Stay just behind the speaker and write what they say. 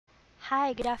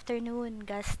Hi, good afternoon,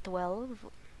 Gus 12.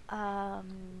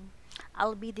 Um,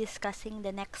 I'll be discussing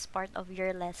the next part of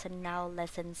your lesson now,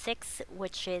 lesson 6,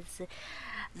 which is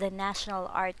the national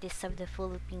artists of the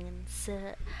Philippines.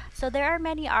 So there are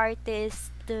many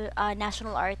artists,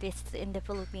 national artists in the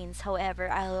Philippines.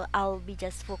 However, I'll be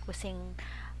just focusing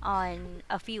on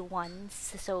a few ones,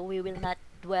 so we will not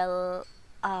dwell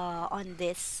on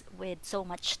this with so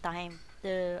much time.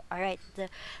 All right.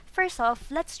 First off,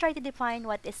 let's try to define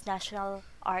what is national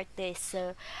artist.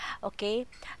 Okay,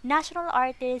 national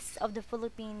artists of the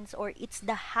Philippines, or it's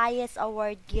the highest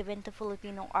award given to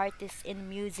Filipino artists in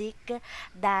music,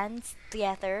 dance,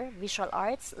 theater, visual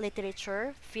arts,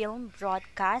 literature, film,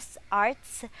 broadcast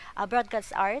arts,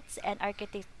 and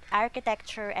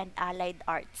architecture and allied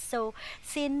arts. So,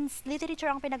 since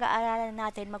literature ang pinag-aaralan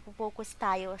natin, magpo-focus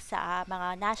tayo sa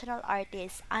mga national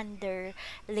artists under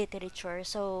literature.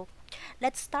 So,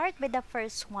 let's start with the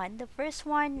first one. The first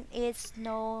one is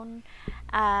known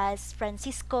as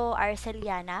Francisco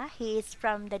Arceliana. He is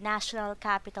from the National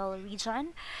Capital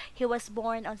Region. He was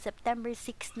born on September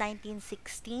 6,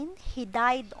 1916. He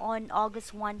died on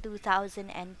August 1, 2002.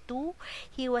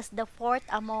 He was the fourth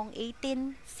among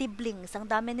 18 siblings. Ang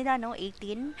dami nila, no?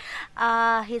 18.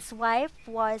 His wife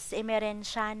was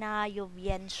Emerenciana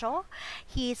Lloviencio.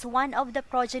 He is one of the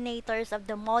progenitors of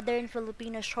the modern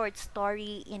Filipino short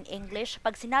story in English.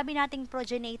 Pag sinabi nating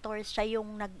progenitors, siya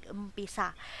yung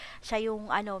nag-umpisa. Siya yung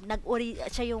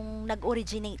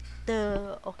nag-originate.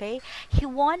 Okay? He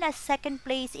won a second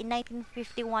place in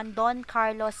 1951 Don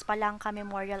Carlos Palanca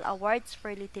Memorial Awards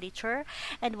for Literature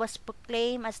and was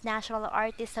proclaimed as National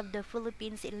Artist of the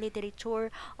Philippines in Literature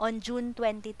on June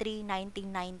 23,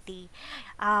 1990.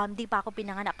 Di pa ako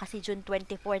pinanganak kasi June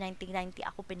 24, 1990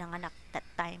 ako pinanganak that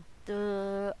time.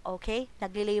 Okay,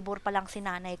 nagli-labor pa lang si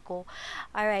nanay ko.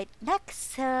 Alright,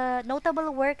 next,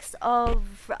 notable works of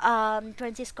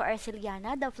Francisco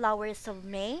Arceliana, The Flowers of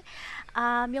May.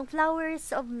 Yung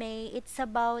Flowers of May, it's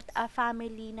about a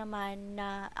family naman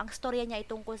na ang storya niya ay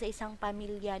tungkol sa isang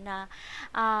pamilya na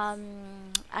um,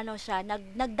 ano siya,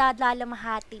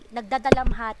 nagdadalamhati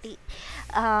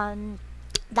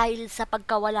dahil sa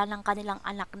pagkawala ng kanilang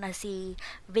anak na si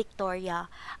Victoria.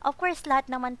 Of course,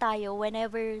 lahat naman tayo,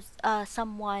 whenever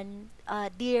someone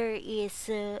dear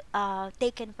is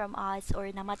taken from us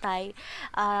or namatay,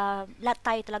 lahat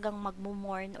tayo talagang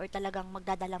magmumorn or talagang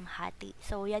magdadalamhati.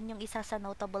 So, yan yung isa sa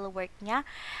notable work niya.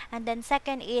 And then,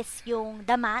 second is yung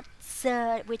The Mats,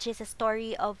 which is a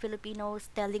story of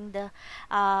Filipinos telling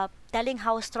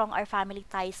how strong our family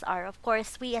ties are. Of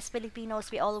course, we as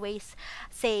Filipinos, we always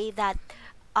say that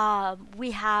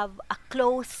we have a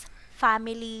close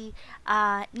family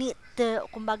neat,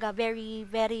 kumbaga very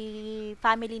very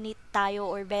family neat tayo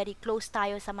or very close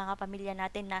tayo sa mga pamilya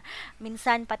natin na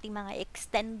minsan pati mga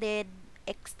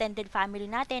extended family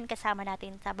natin kasama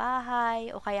natin sa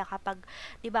bahay o kaya kapag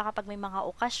 'di ba kapag may mga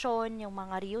okasyon, yung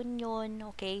mga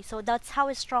reunion, okay? So that's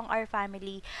how strong our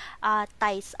family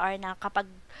ties are, na kapag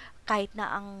kahit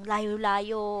na ang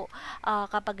layo-layo,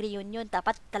 kapag reunion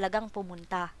dapat talagang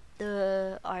pumunta.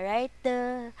 Alright.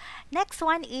 The next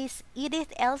one is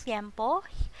Edith El Tiempo.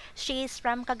 She is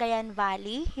from Cagayan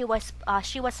Valley.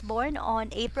 She was born on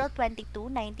April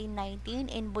 22, 1919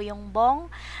 in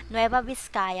Buyongbong, Nueva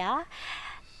Vizcaya.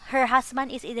 Her husband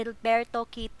is Edilberto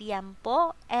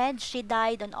Kitiampo, and she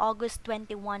died on August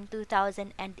 21,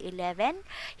 2011.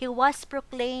 She was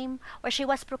proclaimed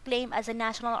as a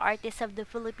national artist of the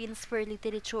Philippines for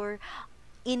literature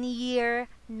in year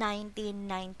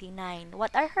 1999. What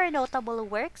are her notable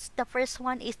works? The first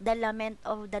one is The Lament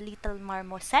of the Little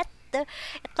Marmoset. It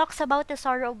talks about the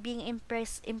sorrow of being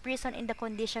imprisoned in the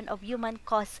condition of human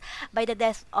caused by the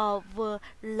death of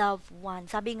loved one.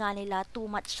 Sabi nga nila, too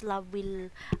much love will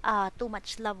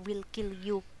kill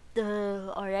you.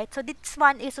 Alright, so this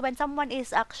one is when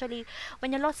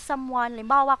you lost someone,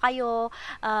 limbawa kayo,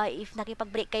 if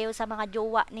nakipag-break kayo sa mga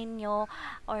jowa ninyo,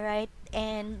 alright,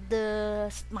 and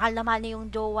mahal na mahal niyo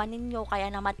yung jowa ninyo, kaya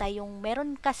namatay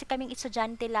meron kasi kaming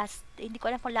estudyante hindi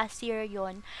ko alam kung last year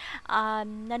yon,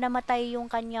 na namatay yung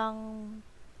kanyang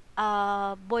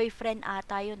boyfriend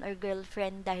ata yun or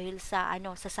girlfriend dahil sa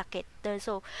sakit.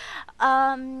 So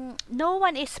no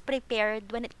one is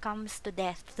prepared when it comes to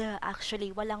death.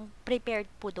 Actually, walang prepared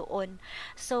po doon.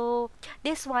 So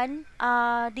this one,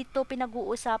 dito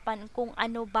pinag-uusapan kung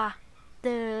ano ba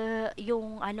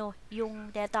yung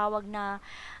tinatawag na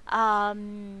um,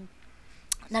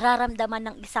 nararamdaman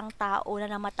ng isang tao na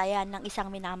namatayan ng isang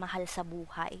minamahal sa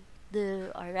buhay.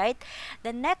 Alright?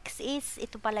 The next is,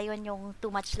 ito pala yun yung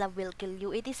Too Much Love Will Kill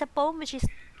You. It is a poem which is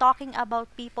talking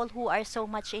about people who are so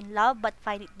much in love but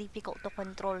find it difficult to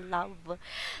control love.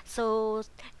 So,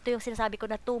 ito yung sinasabi ko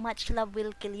na too much love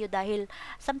will kill you dahil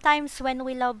sometimes when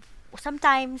we love,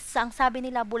 sometimes ang sabi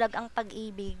nila bulag ang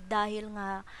pag-ibig dahil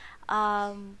nga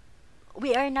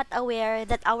we are not aware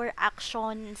that our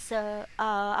actions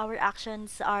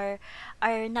are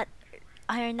not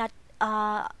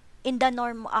in the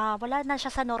norm, wala na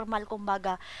siya sa normal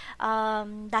kumbaga,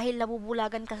 dahil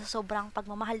nabubulagan ka sa sobrang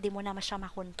pagmamahal di mo na siya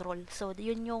makontrol. So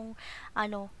yun yung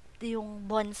ano yung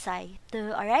bonsai.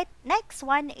 Alright, next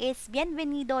one is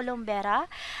Bienvenido Lombera.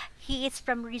 He is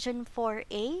from Region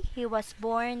 4A. He was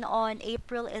born on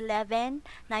April 11,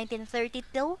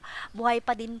 1932. Buhay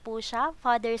pa din po siya.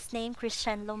 Father's name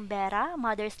Christian Lombera,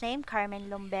 mother's name Carmen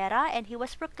Lombera, and he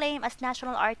was proclaimed as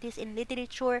National Artist in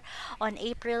Literature on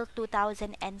April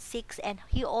 2006, and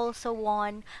he also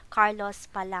won Carlos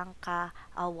Palanca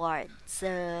Awards.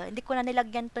 Hindi ko na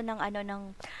nilagyan to ng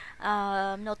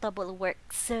notable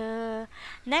works.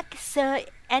 Next,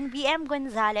 NBM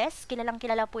Gonzales. Kilalang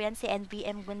kilala po yan si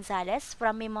NBM Gonzales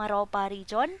from Mimaropa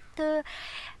region.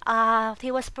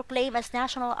 He was proclaimed as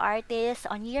National Artist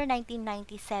on year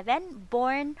 1997.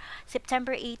 Born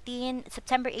September 8,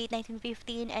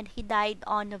 1915, and he died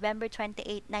on November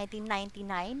 28,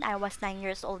 1999. I was 9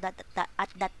 years old at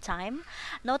that time.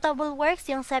 Notable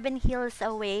works, yung Seven Hills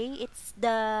Away. It's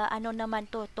the, naman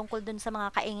to, tungkol dun sa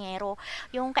mga kaingero.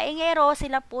 Yung kaingero,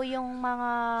 sila po yung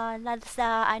mga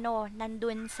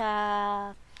nandun sa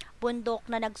bundok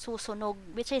na nagsusunog,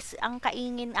 which is ang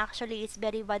kaingin actually is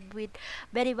very bad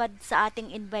sa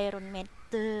ating environment.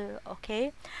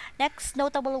 Okay, next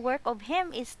notable work of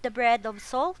him is The Bread of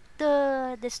Salt,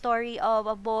 the story of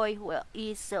a boy who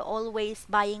is always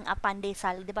buying a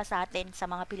pandesal. Diba sa atin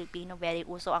sa mga Pilipino very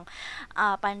uso ang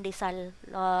pandesal.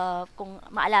 Kung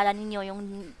maalala ninyo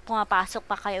yung pumapasok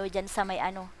pa kayo diyan sa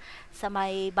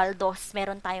may baldos,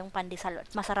 meron tayong pandesal.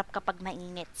 Masarap kapag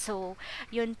mainit. So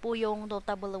yun po yung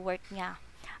notable work niya.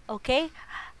 Okay?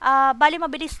 Bali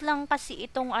mabilis lang kasi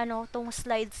tong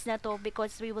slides na to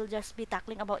because we will just be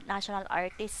tackling about national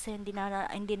artists. Hindi na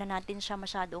natin siya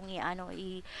masyadong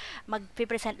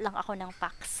mag-present lang ako ng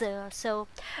facts. So,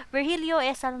 Virgilio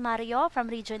S. Almario from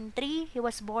Region 3. He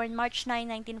was born March 9,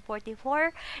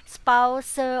 1944.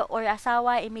 Spouse or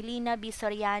asawa Emilina B.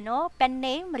 Soriano. Pen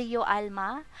name Rio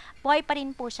Alma. Buhay pa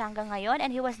rin po siya hanggang ngayon,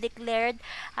 and he was declared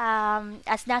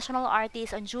as national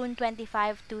artist on June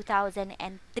 25,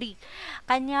 2003.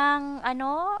 Kanyang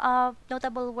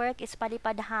notable work is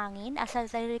Palipad Hangin, a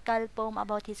satirical poem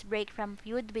about his break from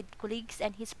feud with colleagues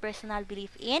and his personal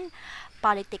belief in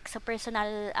politics. So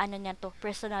personal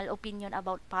personal opinion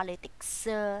about politics.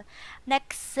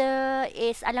 Next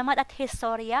is Alamat at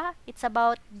Historia. It's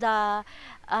about the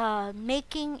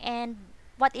making and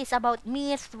what is about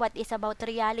myth, what is about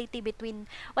reality,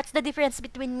 what's the difference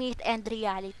between myth and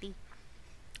reality.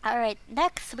 Alright,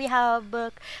 next we have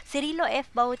Cirilo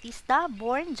F. Bautista,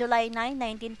 born July 9,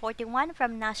 1941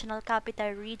 from National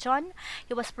Capital Region.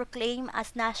 He was proclaimed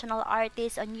as National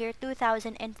Artist on year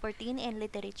 2014 in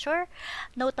Literature.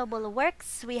 Notable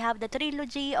works, we have the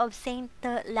Trilogy of Saint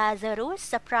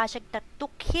Lazarus, a project that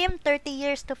took him 30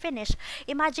 years to finish.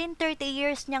 Imagine 30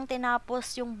 years niyang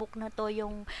tinapos yung book na to,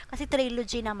 kasi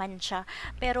trilogy naman siya.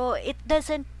 Pero it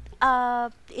doesn't,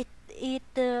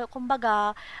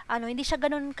 kumbaga, hindi siya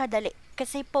ganun kadali.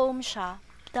 Kasi poem siya.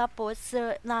 Tapos,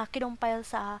 na kinumpile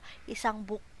sa isang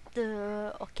book.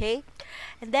 Okay?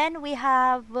 And then, we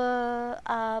have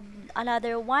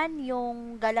another one,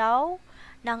 yung Galaw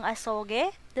ng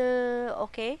Asoge.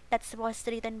 Okay? That was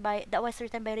written by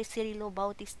Cirilo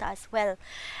Bautista as well.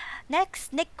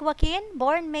 Next, Nick Joaquin,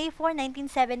 born May 4,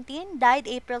 1917, died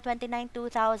April 29,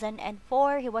 2004.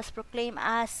 He was proclaimed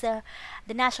as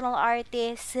the national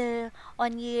artist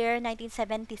on year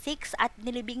 1976 at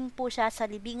nilibing po siya sa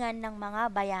libingan ng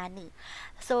mga bayani.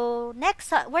 So,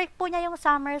 next, work po niya yung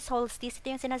summer solstice.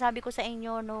 Ito yung sinasabi ko sa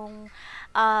inyo nung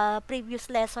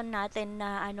previous lesson natin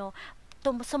na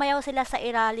sumayaw sila sa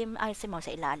ilalim,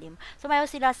 sumayaw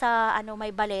sila sa may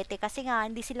balete kasi nga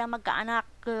hindi sila magkaanak.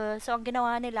 So ang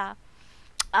ginawa nila,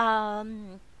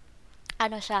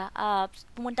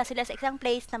 pumunta sila sa isang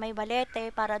place na may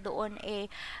balete para doon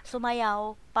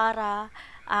sumayaw para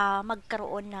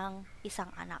magkaroon ng isang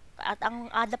anak. At ang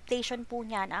adaptation po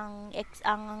niyan, ang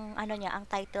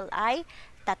title ay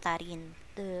Tatarin.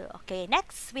 Okay,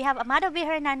 next, we have Amado V.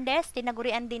 Hernandez.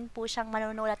 Tinagurian din po siyang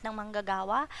manunulat ng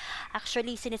manggagawa.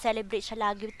 Actually, sineselebrate siya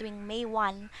lagi tuwing May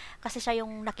 1 kasi siya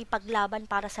yung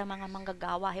nakipaglaban para sa mga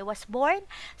manggagawa. He was born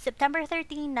September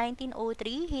 13,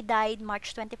 1903. He died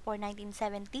March 24,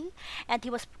 1970. And he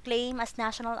was proclaimed as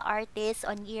National Artist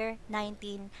on year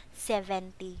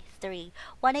 1973.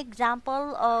 One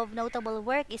example of notable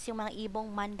work is yung mga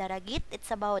ibong Mandaragit.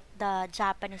 It's about the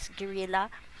Japanese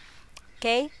guerrilla.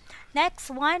 Okay,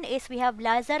 next one is we have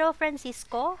Lazaro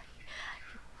Francisco.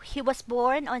 He was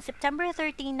born on September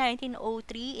 13,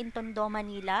 1903 in Tondo,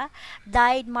 Manila.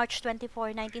 Died March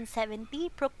 24,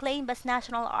 1970. Proclaimed as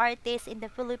National Artist in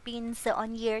the Philippines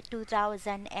on year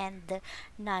 2009.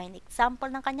 Example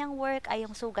ng kanyang work ay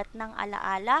yung Sugat ng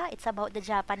Alaala. It's about the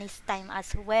Japanese time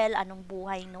as well. Anong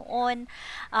buhay noon.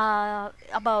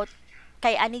 About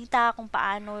kay Anita, kung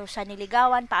paano siya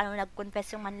niligawan, paano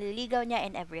nag-confess yung manliligaw niya,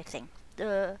 and everything.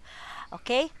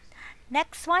 Okay?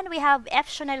 Next one, we have F.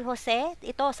 Shonel Jose.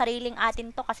 Ito, sariling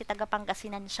atin to kasi taga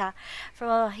Pangasinan siya.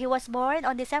 He was born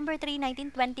on December 3,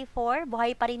 1924.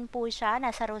 Buhay pa rin po siya.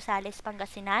 Nasa Rosales,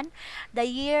 Pangasinan. The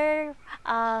year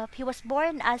he was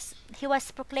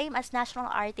proclaimed as National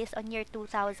Artist on year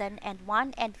 2001,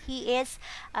 and he is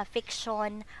a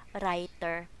fiction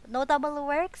writer. Notable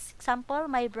works, example,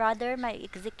 My Brother, My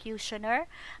Executioner,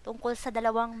 tungkol sa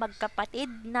dalawang magkapatid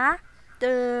na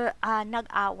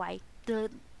nag-away.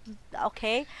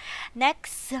 Okay.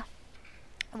 Next,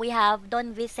 we have Don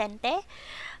Vicente.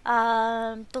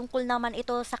 Tungkol naman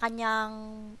ito sa kanyang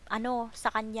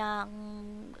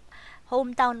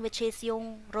hometown, which is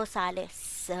yung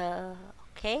Rosales.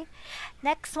 Okay.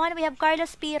 Next one, we have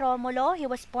Carlos P. Romulo. He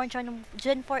was born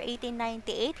June 4,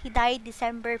 1898. He died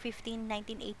December 15,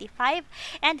 1985.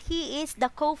 And he is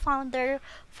the co-founder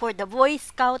for the Boy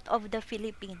Scout of the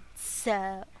Philippines.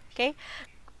 Okay.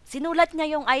 Sinulat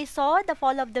niya yung I Saw the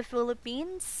Fall of the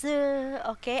Philippines.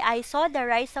 Okay, I Saw the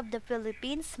Rise of the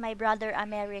Philippines, My Brother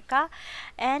America,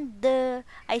 and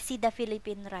I See the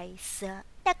Philippine Rise.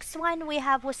 Next one, we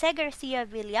have Jose Garcia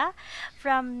Villa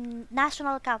from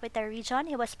National Capital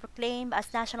Region. He was proclaimed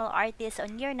as National Artist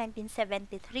on year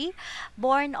 1973.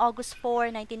 Born August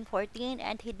 4, 1914,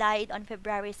 and he died on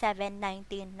February 7,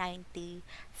 1997.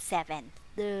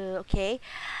 Okay.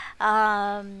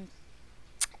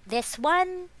 This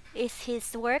one is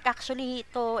his work. Actually,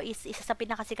 ito is isa sa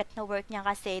pinakasikat na work niya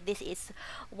kasi this is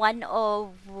one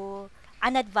of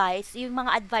an advice, yung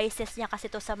mga advices niya kasi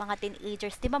to sa mga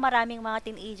teenagers. Di ba maraming mga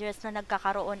teenagers na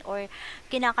nagkakaroon or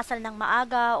kinakasal ng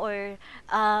maaga or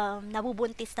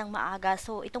nabubuntis ng maaga.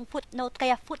 So, itong footnote,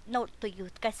 kaya footnote to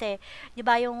youth kasi, di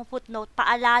ba yung footnote,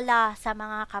 paalala sa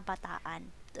mga kabataan.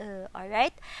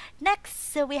 Alright.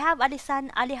 Next, we have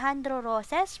Alejandro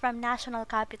Roses from National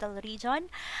Capital Region.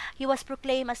 He was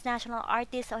proclaimed as National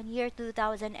Artist on year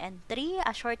 2003,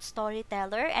 a short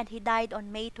storyteller, and he died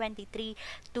on May 23,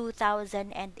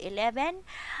 2011.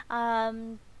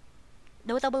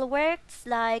 Notable works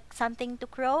like Something to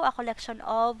Crow, a collection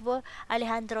of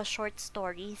Alejandro's short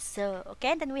stories.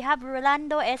 Okay, and then we have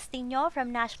Rolando Estino from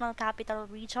National Capital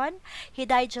Region. He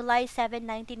died July 7,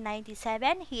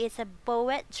 1997. He is a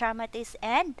poet, dramatist,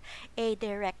 and a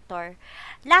director.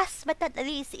 Last but not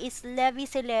least is Levi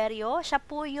Celerio. Siya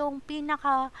po yung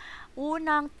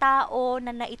unang tao na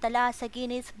naitala sa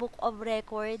Guinness Book of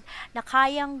Record na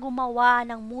kayang gumawa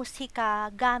ng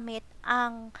musika gamit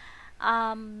ang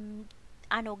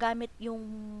gamit yung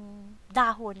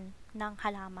dahon ng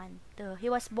halaman.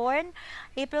 He was born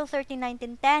April 13,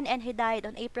 1910, and he died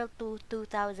on April 2,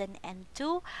 2002.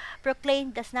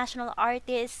 Proclaimed as National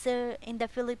Artist in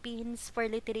the Philippines for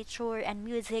Literature and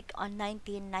Music on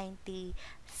 1997.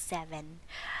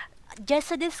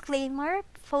 Just a disclaimer,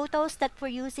 photos that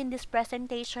were used in this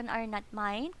presentation are not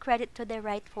mine. Credit to the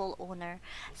rightful owner.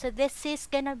 So this is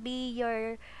gonna be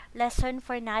your lesson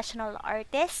for National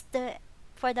Artist.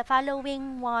 For the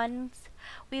following ones,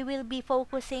 we will be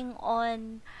focusing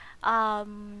on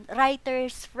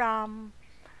writers from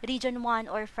Region 1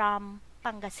 or from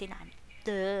Pangasinan.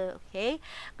 Okay?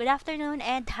 Good afternoon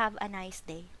and have a nice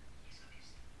day.